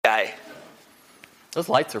Those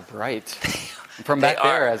lights are bright. From back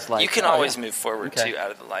there, as like you can always move forward too out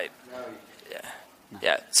of the light.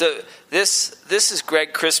 Yeah. So this is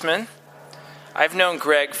Greg Chrisman. I've known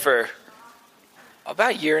Greg for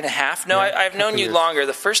about a year and a half. No, I've known you longer.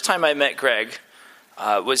 The first time I met Greg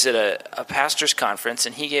was at a pastor's conference,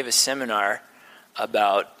 and he gave a seminar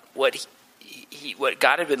about what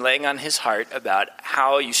God had been laying on his heart about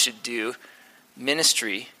how you should do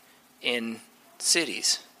ministry in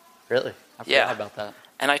cities. Really? I forgot about that.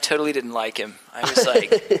 And I totally didn't like him. I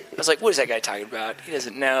was like, what is that guy talking about? He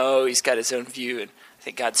doesn't know. He's got his own view. And I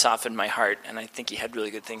think God softened my heart, and I think he had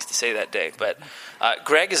really good things to say that day. But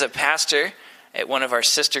Greg is a pastor at one of our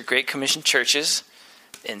sister Great Commission churches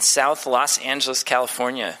in South Los Angeles,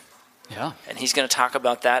 California. Yeah. And he's going to talk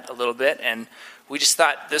about that a little bit. And we just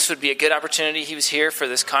thought this would be a good opportunity. He was here for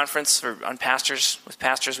this conference with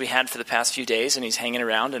pastors we had for the past few days, and he's hanging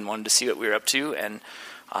around and wanted to see what we were up to. And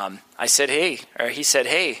I said, hey, or he said,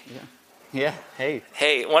 hey. Yeah, hey.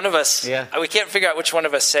 Hey, one of us, Yeah. We can't figure out which one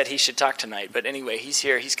of us said he should talk tonight. But anyway, he's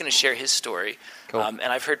here. He's going to share his story. Cool. And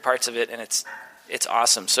I've heard parts of it, and it's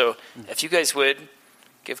awesome. So if you guys would,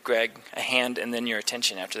 give Greg a hand and then your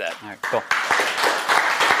attention after that. All right, cool.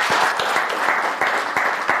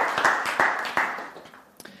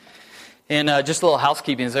 And just a little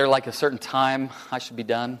housekeeping. Is there like a certain time I should be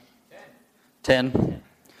done? 10?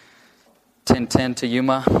 10 to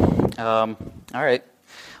Yuma. All right.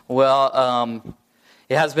 Well,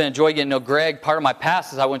 it has been a joy getting to know Greg. Part of my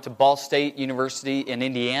past is I went to Ball State University in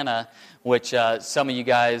Indiana, which some of you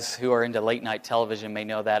guys who are into late night television may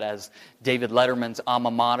know that as David Letterman's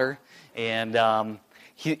alma mater. And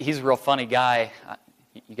he's a real funny guy.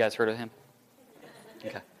 You guys heard of him?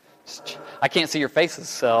 Okay. I can't see your faces,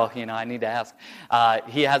 so I need to ask.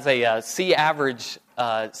 He has a C average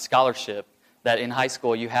scholarship that in high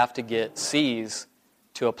school you have to get C's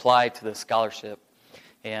to apply to the scholarship.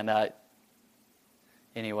 And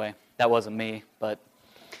anyway, that wasn't me, but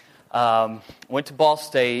went to Ball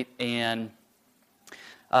State, and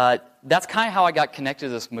that's kind of how I got connected to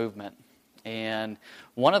this movement. And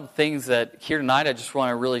one of the things that here tonight I just want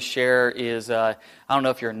to really share is, I don't know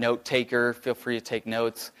if you're a note taker, feel free to take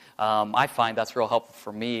notes. I find that's real helpful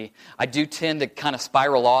for me. I do tend to kind of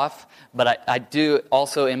spiral off, but I do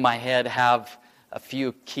also in my head have a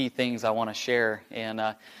few key things I want to share.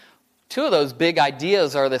 And two of those big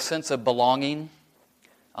ideas are the sense of belonging,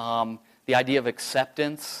 the idea of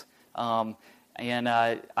acceptance, and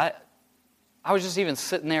I was just even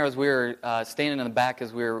sitting there as we were standing in the back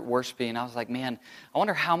as we were worshiping. I was like, man, I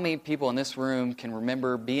wonder how many people in this room can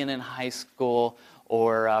remember being in high school,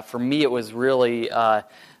 or for me it was really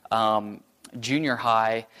junior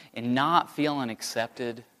high, and not feeling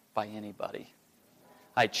accepted by anybody.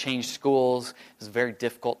 I changed schools. It was a very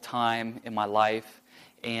difficult time in my life.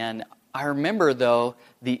 And I remember, though,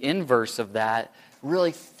 the inverse of that,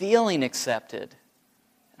 really feeling accepted.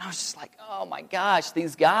 And I was just like, oh my gosh,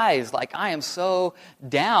 these guys, like I am so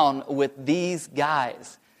down with these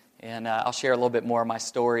guys. And I'll share a little bit more of my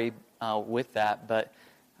story with that. But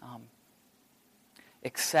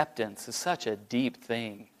acceptance is such a deep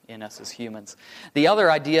thing in us as humans. The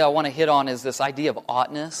other idea I want to hit on is this idea of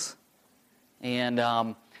oughtness. And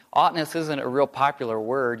oughtness isn't a real popular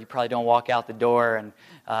word. You probably don't walk out the door and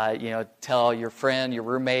tell your friend, your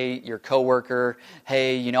roommate, your coworker,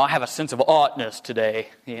 hey, I have a sense of oughtness today,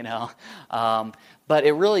 But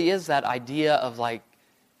it really is that idea of like,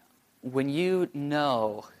 when you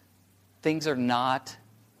know things are not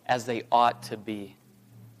as they ought to be.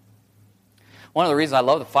 One of the reasons I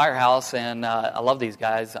love the Firehouse, and I love these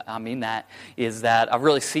guys, I mean that, is that I've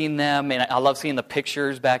really seen them, and I love seeing the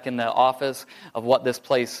pictures back in the office of what this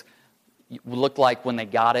place looked like when they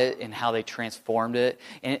got it and how they transformed it.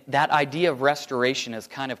 And that idea of restoration is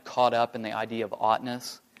kind of caught up in the idea of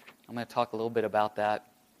oughtness. I'm going to talk a little bit about that.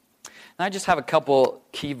 And I just have a couple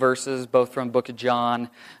key verses, both from the book of John,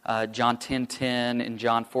 John 10:10 and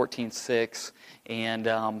John 14:6.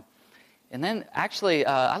 And then actually,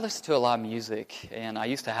 I listen to a lot of music, and I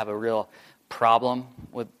used to have a real problem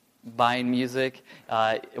with buying music.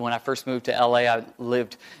 When I first moved to LA, I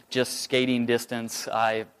lived just skating distance.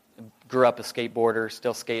 I grew up a skateboarder,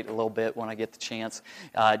 still skate a little bit when I get the chance.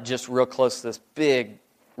 Just real close to this big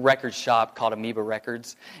record shop called Amoeba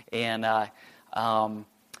Records. And I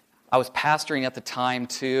was pastoring at the time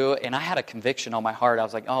too, and I had a conviction on my heart. I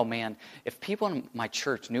was like, oh man, if people in my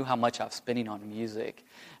church knew how much I was spending on music,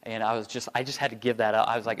 and I just had to give that up.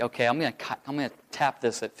 I was like, okay, I'm gonna tap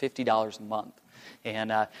this at $50 a month.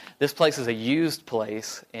 And this place is a used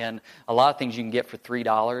place, and a lot of things you can get for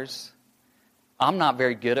 $3 I'm not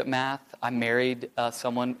very good at math. I married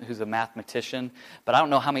someone who's a mathematician, but I don't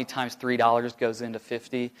know how many times $3 goes into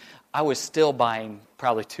 50. I was still buying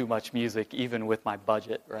probably too much music, even with my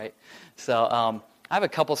budget, right? So I have a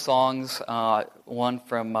couple songs, one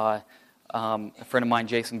from a friend of mine,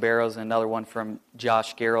 Jason Barrows, and another one from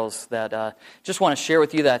Josh Garrels that just want to share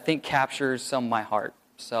with you that I think captures some of my heart.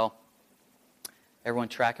 So, everyone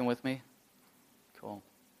tracking with me? Cool.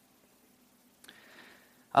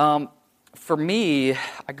 For me,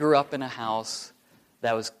 I grew up in a house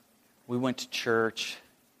we went to church,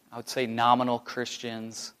 I would say nominal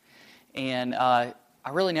Christians, and I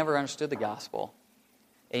really never understood the gospel.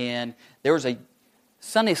 And there was a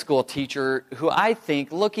Sunday school teacher who I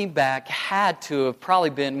think, looking back, had to have probably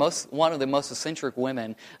been one of the most eccentric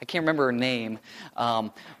women. I can't remember her name,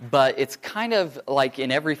 but it's kind of like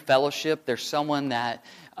in every fellowship, there's someone that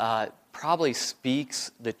probably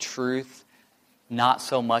speaks the truth, not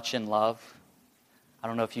so much in love. I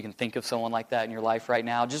don't know if you can think of someone like that in your life right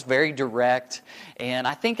now, just very direct. And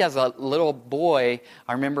I think as a little boy,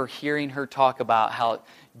 I remember hearing her talk about how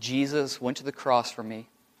Jesus went to the cross for me.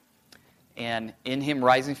 And in Him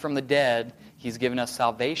rising from the dead, He's given us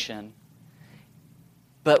salvation.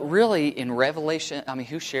 But really, in Revelation, I mean,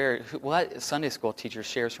 what Sunday school teacher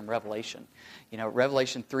shares from Revelation? You know,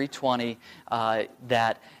 Revelation 3:20,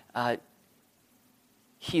 that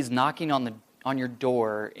He's knocking on your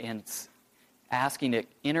door and asking to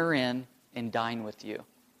enter in and dine with you.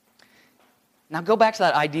 Now, go back to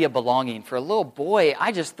that idea of belonging. For a little boy,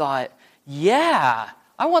 I just thought, yeah,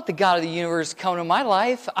 I want the God of the universe to come into my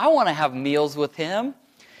life. I want to have meals with Him.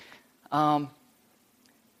 And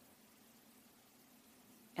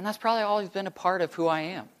that's probably always been a part of who I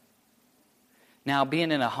am. Now,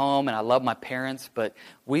 being in a home, and I love my parents, but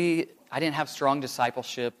I didn't have strong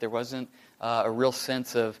discipleship. There wasn't a real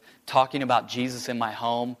sense of talking about Jesus in my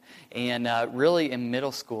home. And really in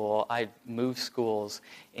middle school, I moved schools.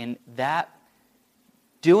 And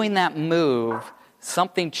doing that move,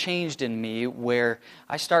 something changed in me where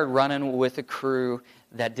I started running with a crew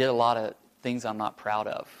that did a lot of things I'm not proud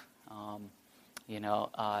of.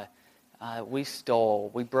 We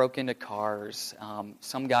stole, we broke into cars.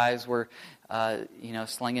 Some guys were,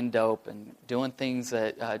 slinging dope and doing things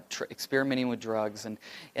that, experimenting with drugs. And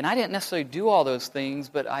I didn't necessarily do all those things,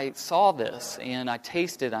 but I saw this and I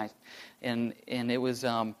tasted, and it was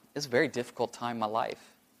a very difficult time in my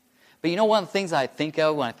life. But you know, one of the things I think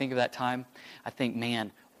of when I think of that time, I think,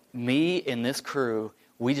 man, me and this crew,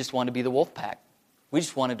 we just wanted to be the wolf pack. We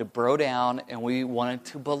just wanted to bro down and we wanted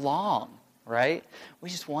to belong, right? We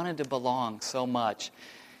just wanted to belong so much.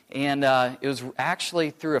 And it was actually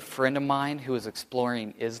through a friend of mine who was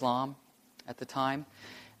exploring Islam at the time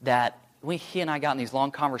that he and I got in these long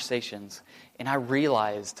conversations, and I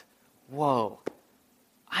realized, whoa,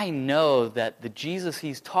 I know that the Jesus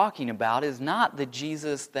he's talking about is not the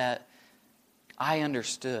Jesus that I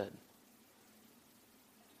understood.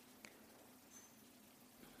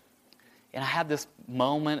 And I had this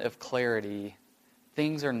moment of clarity.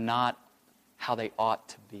 Things are not how they ought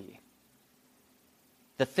to be.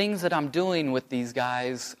 The things that I'm doing with these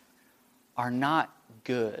guys are not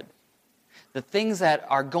good. The things that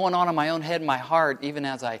are going on in my own head and my heart, even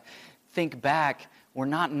as I think back, were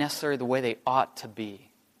not necessarily the way they ought to be.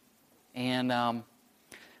 And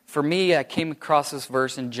for me, I came across this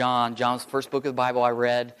verse in John's the first book of the Bible I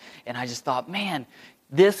read, and I just thought, man,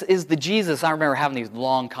 this is the Jesus. I remember having these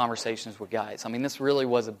long conversations with guys. I mean, this really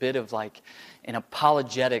was a bit of like an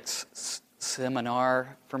apologetics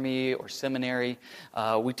seminar for me, or seminary.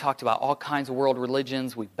 We talked about all kinds of world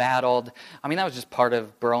religions. We battled. I mean, that was just part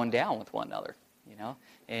of broing down with one another, you know?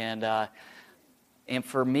 And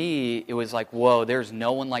for me, it was like, whoa, there's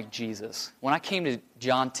no one like Jesus. When I came to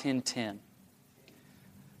John 10:10,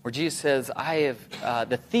 where Jesus says,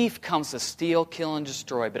 the thief comes to steal, kill, and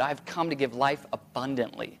destroy, but I've come to give life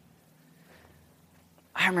abundantly.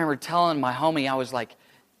 I remember telling my homie, I was like,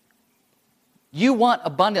 you want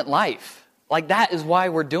abundant life. Like, that is why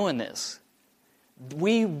we're doing this.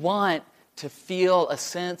 We want to feel a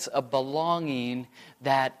sense of belonging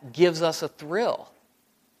that gives us a thrill.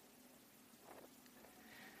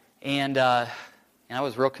 And I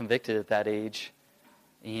was real convicted at that age.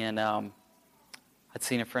 And I'd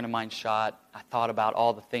seen a friend of mine shot. I thought about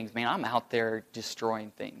all the things. Man, I'm out there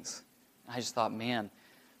destroying things. I just thought, man,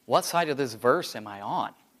 what side of this verse am I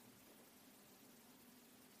on?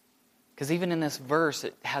 Because even in this verse,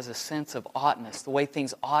 it has a sense of oughtness, the way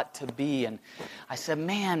things ought to be. And I said,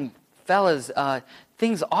 man, fellas,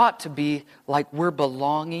 things ought to be like we're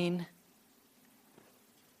belonging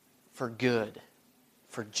for good,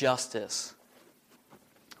 for justice,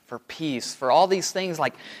 for peace, for all these things.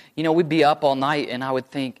 Like, we'd be up all night and I would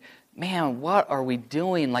think, man, what are we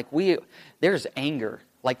doing? Like, there's anger.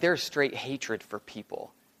 Like, there's straight hatred for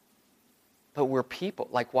people. But we're people.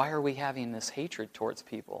 Like, why are we having this hatred towards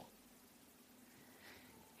people?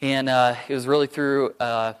 And it was really through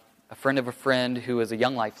a friend of a friend who was a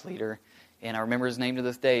Young Life leader. And I remember his name to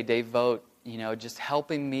this day, Dave Vogt, just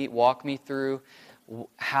helping me, walk me through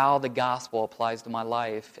how the gospel applies to my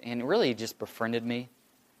life. And really just befriended me.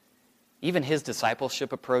 Even his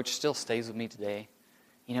discipleship approach still stays with me today.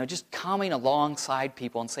 Just coming alongside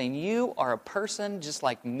people and saying, you are a person just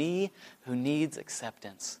like me who needs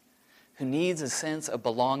acceptance, who needs a sense of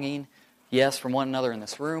belonging, yes, from one another in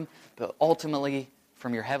this room, but ultimately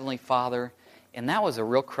from your Heavenly Father. And that was a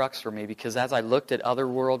real crux for me, because as I looked at other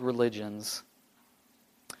world religions,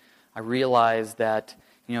 I realized that,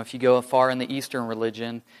 if you go far in the Eastern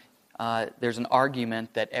religion, there's an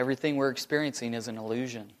argument that everything we're experiencing is an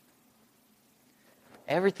illusion.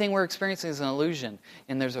 Everything we're experiencing is an illusion.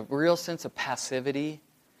 And there's a real sense of passivity.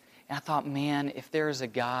 And I thought, man, if there is a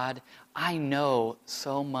God, I know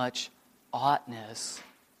so much oughtness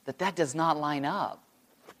that does not line up.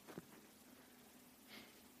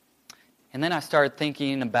 And then I started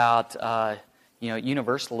thinking about,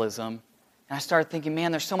 universalism. And I started thinking,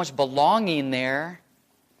 man, there's so much belonging there.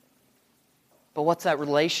 But what's that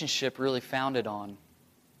relationship really founded on?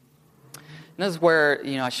 And this is where,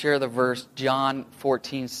 I share the verse, John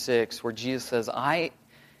 14:6, where Jesus says, I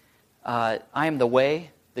am the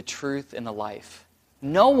way, the truth, and the life.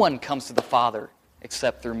 No one comes to the Father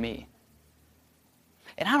except through me.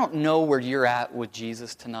 And I don't know where you're at with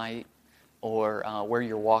Jesus tonight, or where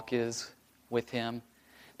your walk is with Him.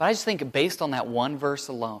 But I just think based on that one verse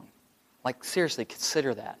alone, like seriously,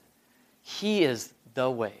 consider that. He is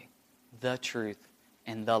the way, the truth,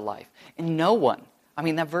 and the life. And no one,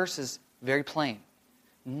 that verse is very plain.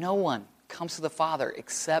 No one comes to the Father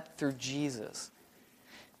except through Jesus.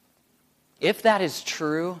 If that is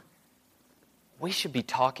true, we should be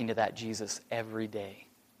talking to that Jesus every day.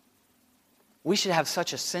 We should have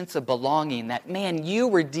such a sense of belonging that, man,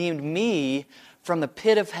 you redeemed me from the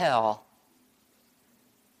pit of hell.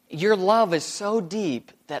 Your love is so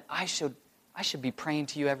deep that I should be praying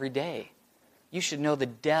to you every day. You should know the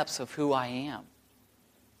depths of who I am.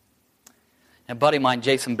 A buddy of mine,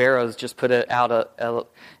 Jason Barrows, just put out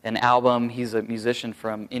an album. He's a musician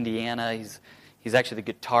from Indiana. He's actually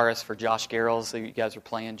the guitarist for Josh Garrels. So you guys were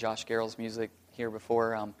playing Josh Garrels' music here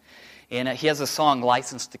before. And he has a song,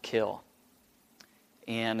 License to Kill.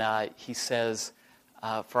 And he says,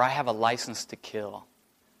 for I have a license to kill.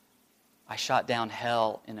 I shot down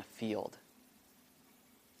hell in a field.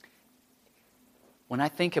 When I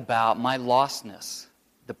think about my lostness,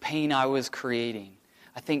 the pain I was creating,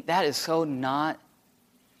 I think that is so not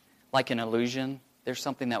like an illusion. There's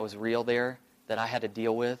something that was real there that I had to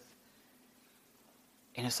deal with.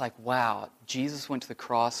 And it's like, wow, Jesus went to the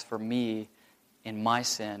cross for me in my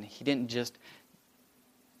sin. He didn't just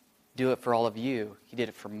do it for all of you. He did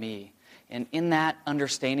it for me. And in that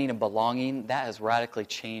understanding of belonging, that has radically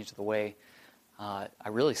changed the way I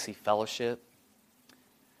really see fellowship.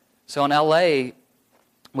 So in LA,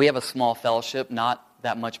 we have a small fellowship, not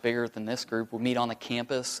that much bigger than this group. We meet on the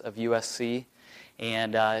campus of USC,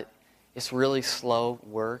 and it's really slow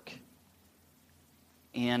work.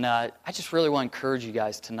 And I just really want to encourage you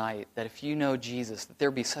guys tonight that if you know Jesus, that there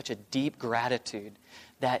be such a deep gratitude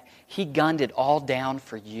that He gunned it all down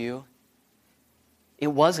for you. It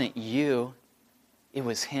wasn't you. It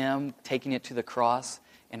was Him taking it to the cross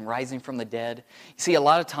and rising from the dead. You see, a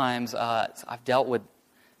lot of times I've dealt with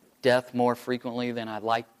death more frequently than I'd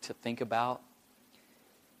like to think about.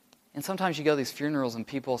 And sometimes you go to these funerals and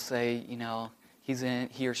people say,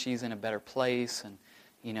 he or she's in a better place. And,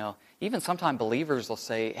 even sometimes believers will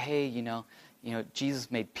say, hey, Jesus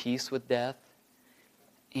made peace with death.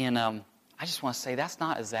 And I just want to say that's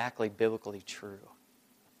not exactly biblically true.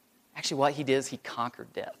 Actually, what He did is He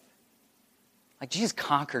conquered death. Like, Jesus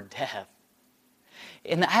conquered death.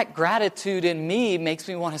 And that gratitude in me makes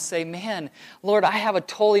me want to say, man, Lord, I have a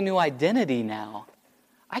totally new identity now.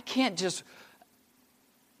 I can't just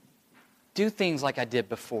do things like I did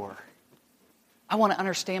before. I want to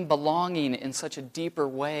understand belonging in such a deeper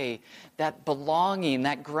way. That belonging,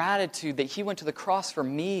 that gratitude that He went to the cross for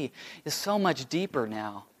me is so much deeper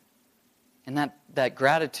now. And that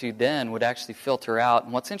gratitude then would actually filter out.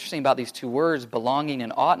 And what's interesting about these two words, belonging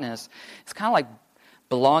and oughtness, it's kind of like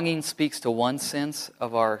belonging speaks to one sense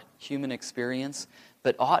of our human experience,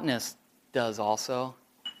 but oughtness does also.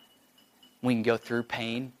 We can go through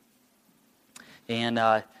pain.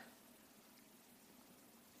 And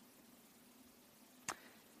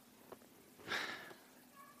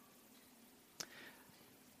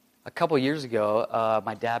A couple years ago,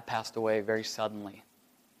 my dad passed away very suddenly.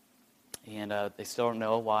 And they still don't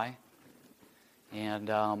know why. And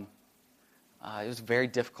it was a very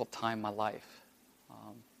difficult time in my life.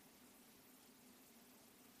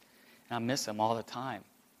 And I miss him all the time.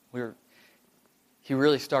 He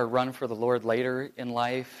really started running for the Lord later in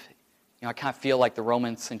life. I kind of feel like the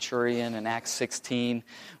Roman centurion in Acts 16,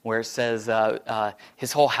 where it says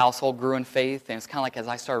his whole household grew in faith. And it's kind of like as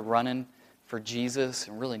I started running for Jesus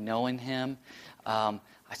and really knowing Him, I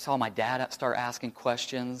saw my dad start asking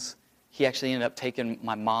questions. He actually ended up taking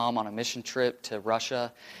my mom on a mission trip to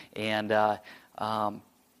Russia, and my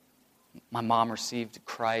mom received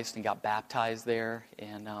Christ and got baptized there.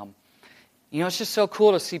 And it's just so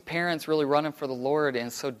cool to see parents really running for the Lord, and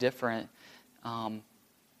it's so different. But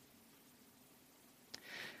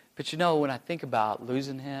when I think about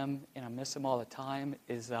losing him, and I miss him all the time,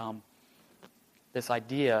 is this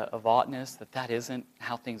idea of oughtness, that isn't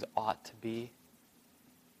how things ought to be.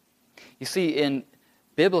 You see, in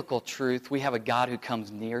biblical truth, we have a God who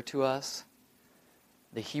comes near to us.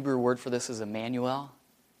 The Hebrew word for this is Emmanuel.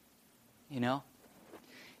 And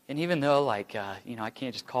even though, I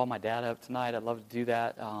can't just call my dad up tonight, I'd love to do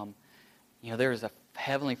that. There is a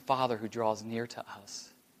Heavenly Father who draws near to us.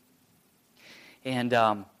 And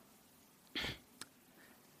I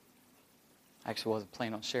actually wasn't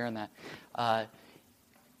planning on sharing that.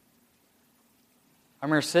 I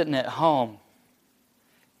remember sitting at home,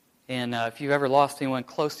 and if you've ever lost anyone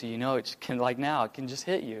close to you, it can, now, it can just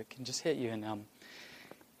hit you. It can just hit you. And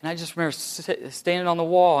I just remember standing on the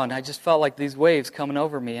wall, and I just felt like these waves coming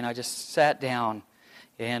over me, and I just sat down.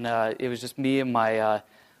 And it was just me and my,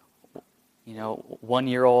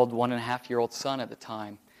 1-year-old, 1.5-year-old son at the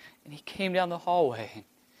time. And he came down the hallway, and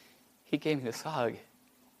he gave me this hug. And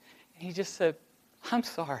he just said, "I'm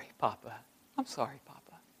sorry, Papa. I'm sorry, Papa."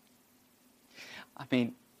 I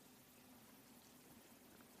mean,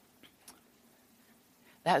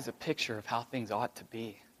 that is a picture of how things ought to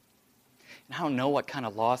be. And I don't know what kind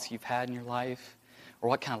of loss you've had in your life or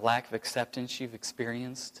what kind of lack of acceptance you've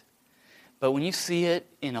experienced. But when you see it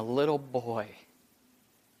in a little boy,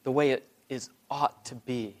 the way it ought to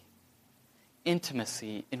be,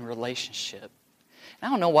 intimacy in relationship. And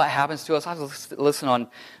I don't know what happens to us. I was listening on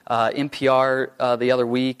NPR the other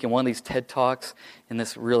week in one of these TED Talks, and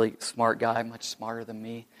this really smart guy, much smarter than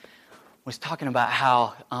me, was talking about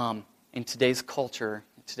how in today's culture,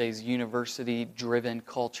 today's university-driven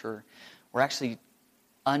culture, we're actually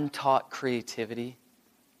untaught creativity.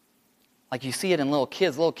 Like you see it in little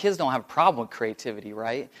kids. Little kids don't have a problem with creativity,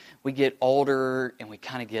 right? We get older and we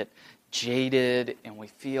kind of get jaded and we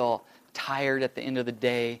feel tired at the end of the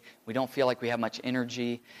day. We don't feel like we have much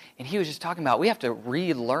energy. And he was just talking about we have to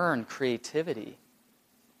relearn creativity.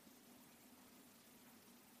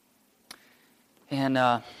 And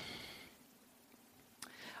I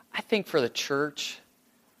think for the church,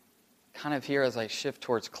 kind of here as I shift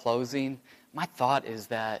towards closing, my thought is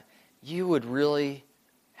that you would really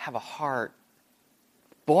have a heart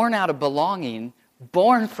born out of belonging,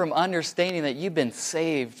 born from understanding that you've been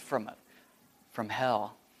saved from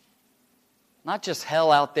hell. Not just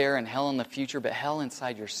hell out there and hell in the future, but hell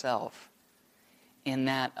inside yourself. In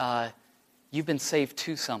that you've been saved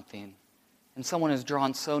to something. And someone is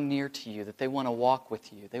drawn so near to you that they want to walk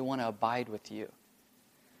with you. They want to abide with you.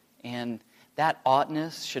 And that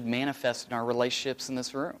oughtness should manifest in our relationships in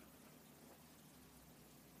this room.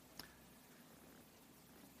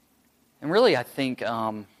 And really, I think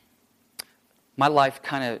my life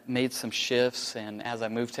kind of made some shifts, and as I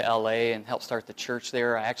moved to LA and helped start the church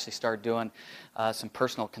there, I actually started doing some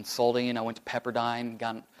personal consulting. I went to Pepperdine,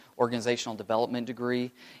 got an organizational development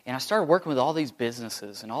degree, and I started working with all these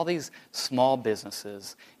businesses and all these small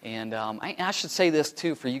businesses. And I should say this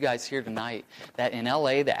too for you guys here tonight, that in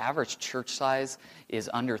LA, the average church size is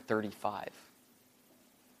under 35.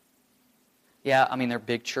 Yeah, I mean, there are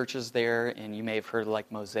big churches there, and you may have heard of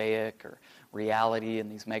like Mosaic or Reality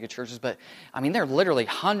and these mega churches, but I mean, there are literally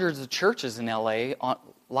hundreds of churches in LA on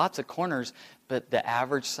lots of corners, but the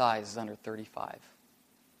average size is under 35.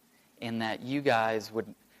 And that you guys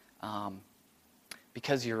would,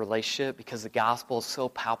 because of your relationship, because the gospel is so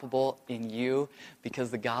palpable in you,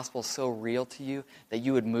 because the gospel is so real to you, that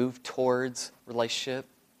you would move towards relationship,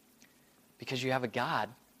 because you have a God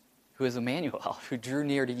who is Emmanuel, who drew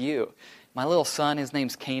near to you. My little son, his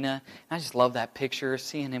name's Cana, and I just love that picture,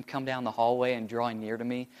 seeing him come down the hallway and drawing near to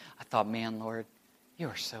me. I thought, man, Lord, you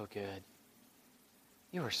are so good.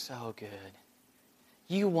 You are so good.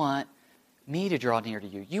 You want me to draw near to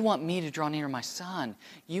you. You want me to draw near to my son.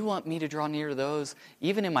 You want me to draw near to those,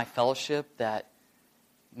 even in my fellowship, that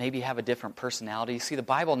maybe have a different personality. See, the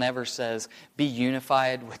Bible never says, be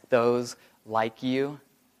unified with those like you.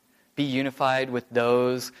 Be unified with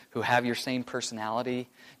those who have your same personality.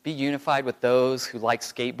 Be unified with those who like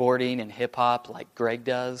skateboarding and hip-hop like Greg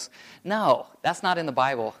does. No, that's not in the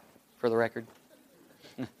Bible, for the record.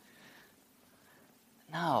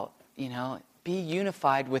 No, be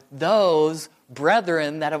unified with those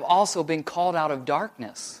brethren that have also been called out of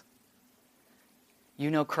darkness.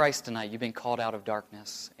 You know Christ tonight. You've been called out of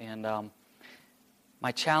darkness. And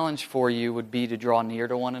my challenge for you would be to draw near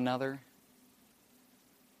to one another.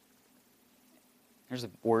 There's a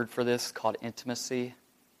word for this called intimacy.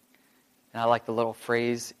 And I like the little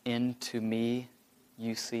phrase, into me,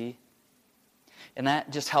 you see. And that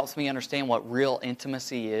just helps me understand what real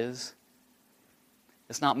intimacy is.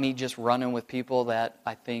 It's not me just running with people that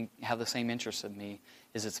I think have the same interests as me.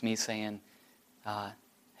 It's me saying,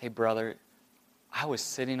 hey brother, I was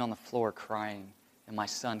sitting on the floor crying, and my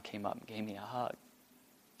son came up and gave me a hug.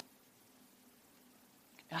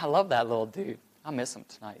 And I love that little dude. I miss him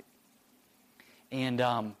tonight.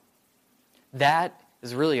 And that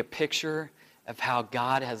is really a picture of how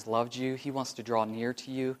God has loved you. He wants to draw near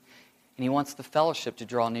to you, and He wants the fellowship to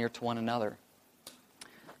draw near to one another.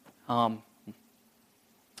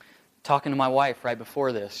 Talking to my wife right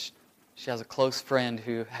before this, she has a close friend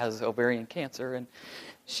who has ovarian cancer, and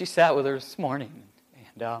she sat with her this morning,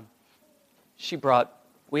 and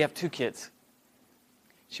we have 2 kids.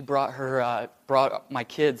 She brought my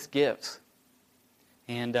kids gifts,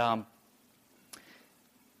 and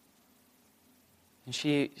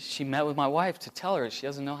she met with my wife to tell her she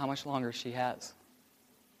doesn't know how much longer she has.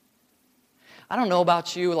 I don't know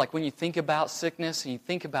about you, like when you think about sickness and you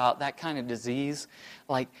think about that kind of disease,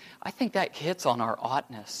 like I think that hits on our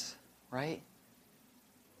oughtness, right?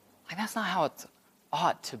 Like that's not how it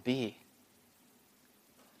ought to be.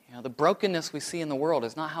 The brokenness we see in the world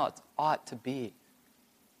is not how it ought to be.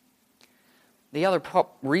 The other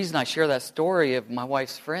reason I share that story of my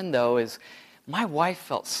wife's friend, though, is my wife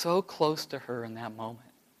felt so close to her in that moment.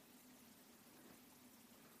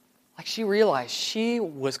 Like she realized she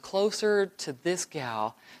was closer to this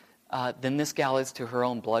gal than this gal is to her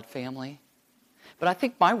own blood family. But I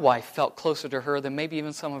think my wife felt closer to her than maybe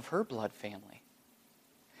even some of her blood family.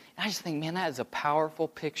 And I just think, man, that is a powerful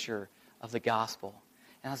picture of the gospel.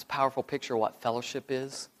 And that's a powerful picture of what fellowship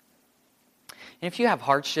is. And if you have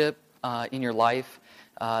hardship in your life,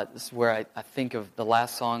 this is where I think of the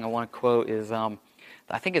last song I want to quote is, I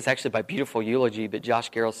think it's actually by Beautiful Eulogy, but Josh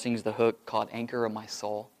Garrell sings the hook called Anchor of My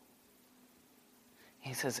Soul.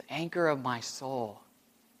 He says, anchor of my soul,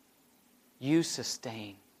 you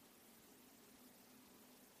sustain.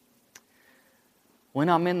 When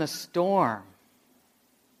I'm in the storm,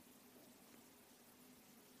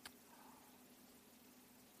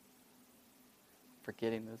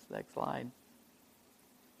 forgetting this next line,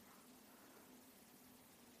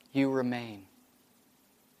 you remain.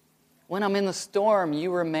 When I'm in the storm,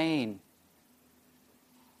 you remain.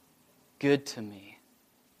 Good to me.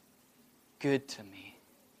 Good to me.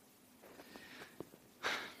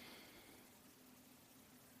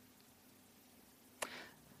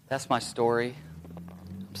 That's my story.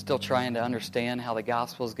 I'm still trying to understand how the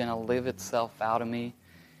gospel is going to live itself out of me.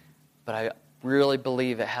 But I really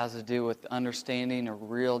believe it has to do with understanding a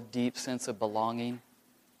real deep sense of belonging,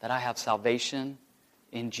 that I have salvation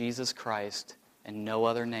in Jesus Christ and no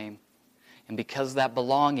other name. And because of that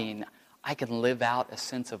belonging, I can live out a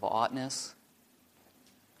sense of oughtness,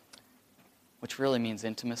 which really means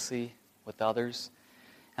intimacy with others.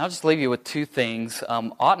 And I'll just leave you with 2 things.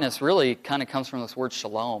 Oughtness really kind of comes from this word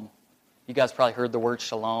shalom. You guys probably heard the word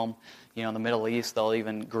shalom. In the Middle East, they'll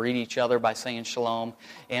even greet each other by saying shalom.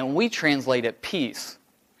 And we translate it peace.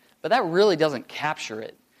 But that really doesn't capture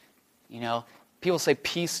it. People say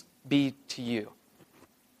peace be to you.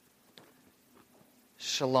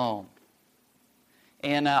 Shalom.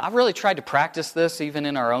 And I've really tried to practice this even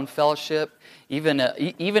in our own fellowship. Even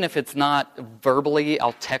if it's not verbally,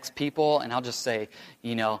 I'll text people and I'll just say,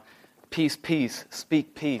 peace, peace,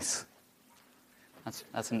 speak peace.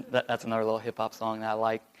 That's another little hip hop song that I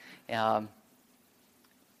like. And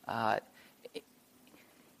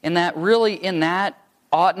that really, in that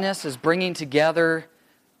oughtness is bringing together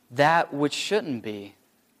that which shouldn't be.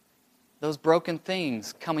 Those broken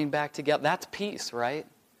things coming back together. That's peace, right?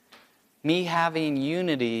 Me having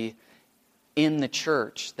unity in the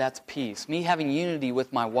church, that's peace. Me having unity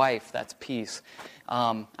with my wife, that's peace.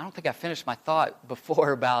 I don't think I finished my thought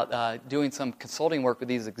before about doing some consulting work with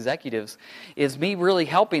these executives, is me really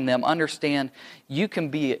helping them understand you can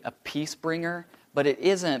be a peace bringer, but it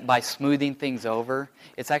isn't by smoothing things over.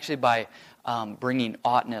 It's actually by bringing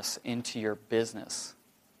oughtness into your business.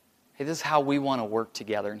 hey, this is how we want to work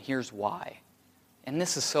together, and here's why. And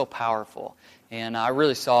this is so powerful. And I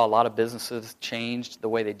really saw a lot of businesses change the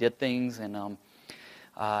way they did things. And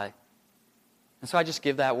so I just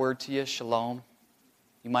give that word to you, shalom.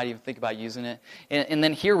 You might even think about using it. And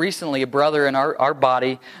then here recently, a brother in our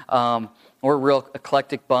body, we're a real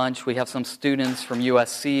eclectic bunch. We have some students from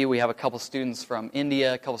USC. We have a couple students from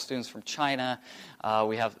India, a couple students from China.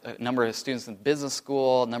 We have a number of students in business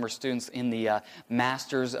school, a number of students in the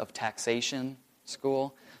Masters of Taxation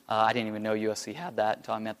school. I didn't even know USC had that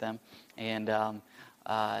until I met them. And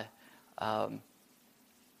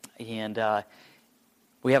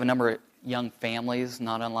we have a number of young families,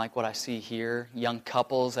 not unlike what I see here, young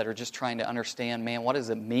couples that are just trying to understand, man, what does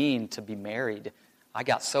it mean to be married? I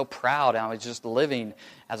got so proud, and I was just living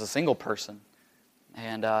as a single person.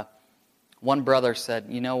 And one brother said,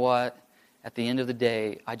 you know what? At the end of the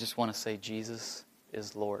day, I just want to say Jesus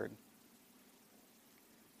is Lord.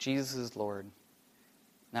 Jesus is Lord.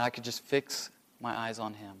 Now I could just fix my eyes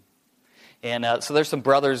on Him. And so there's some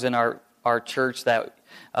brothers in our church that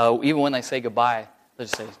even when they say goodbye, they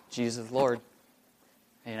just say, Jesus is Lord.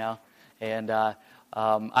 You know? And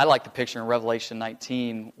I like the picture in Revelation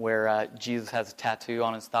 19 where Jesus has a tattoo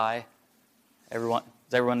on his thigh. Does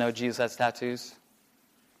everyone know Jesus has tattoos?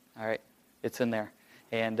 All right, it's in there.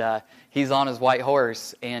 And he's on his white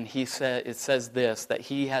horse, and it says this, that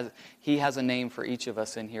he has a name for each of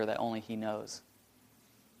us in here that only He knows.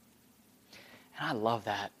 And I love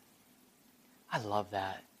that. I love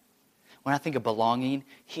that. When I think of belonging,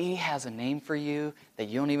 He has a name for you that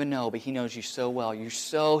you don't even know, but He knows you so well. You're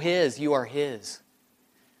so His. You are His.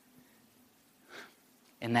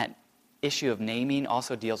 And that issue of naming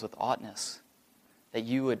also deals with oughtness. That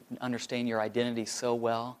you would understand your identity so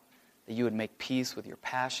well, that you would make peace with your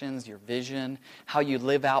passions, your vision, how you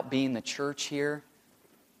live out being the church here.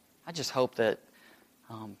 I just hope that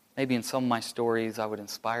maybe in some of my stories I would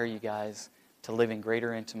inspire you guys to live in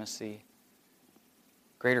greater intimacy,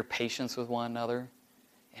 greater patience with one another,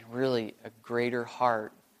 and really a greater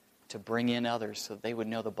heart to bring in others so that they would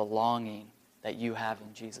know the belonging that you have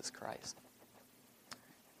in Jesus Christ.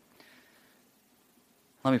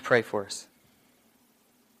 Let me pray for us.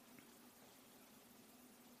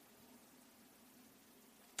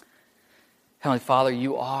 Heavenly Father,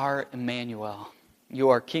 You are Emmanuel. You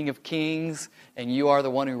are King of Kings, and You are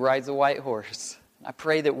the one who rides a white horse. I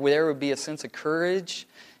pray that there would be a sense of courage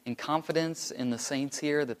and confidence in the saints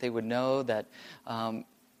here, that they would know that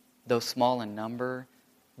though small in number,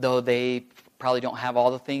 though they probably don't have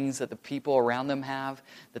all the things that the people around them have,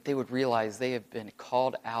 that they would realize they have been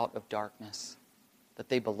called out of darkness, that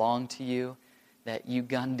they belong to You, that You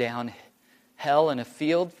gunned down hell in a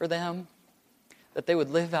field for them, that they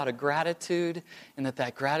would live out of gratitude, and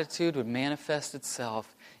that gratitude would manifest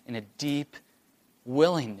itself in a deep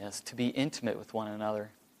willingness to be intimate with one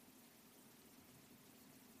another.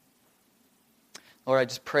 Lord, I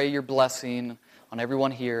just pray Your blessing on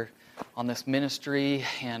everyone here, on this ministry,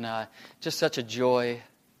 and just such a joy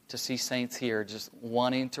to see saints here just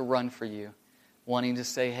wanting to run for You, wanting to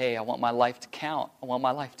say, hey, I want my life to count. I want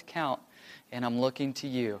my life to count, and I'm looking to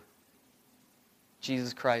You.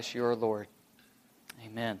 Jesus Christ, Your Lord.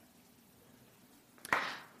 Amen.